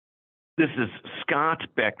This is Scott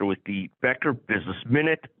Becker with the Becker Business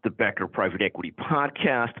Minute, the Becker Private Equity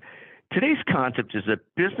Podcast. Today's concept is a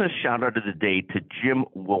business shout out of the day to Jim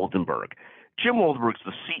Woldenberg. Jim Woldenberg is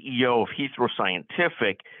the CEO of Heathrow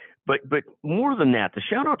Scientific, but more than that, the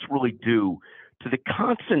shout outs really due to the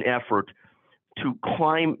constant effort to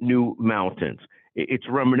climb new mountains. It's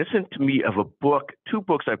reminiscent to me of two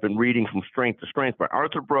books I've been reading, From Strength to Strength by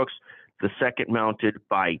Arthur Brooks, The Second Mounted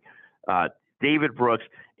by David Brooks,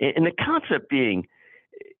 and the concept being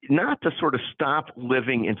not to sort of stop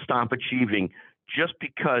living and stop achieving just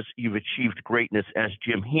because you've achieved greatness as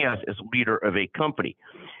Jim has as leader of a company.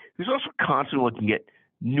 He's also constantly looking at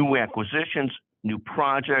new acquisitions, new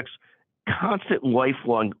projects, constant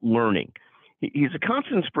lifelong learning. He's a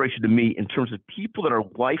constant inspiration to me in terms of people that are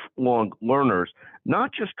lifelong learners,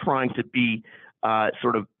 not just trying to be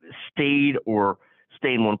sort of stay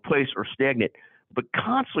in one place or stagnant, but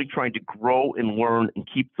constantly trying to grow and learn and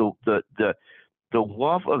keep the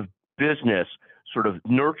love of business sort of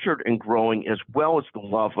nurtured and growing, as well as the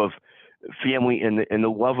love of family and the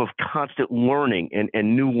love of constant learning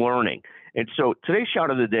and new learning. And so today's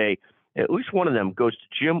shout of the day, at least one of them goes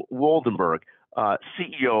to Jim Woldenberg,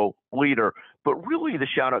 CEO, leader, but really the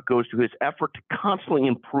shout out goes to his effort to constantly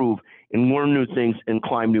improve and learn new things and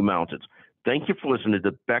climb new mountains. Thank you for listening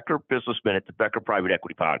to the Becker Business Minute, the Becker Private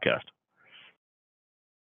Equity Podcast.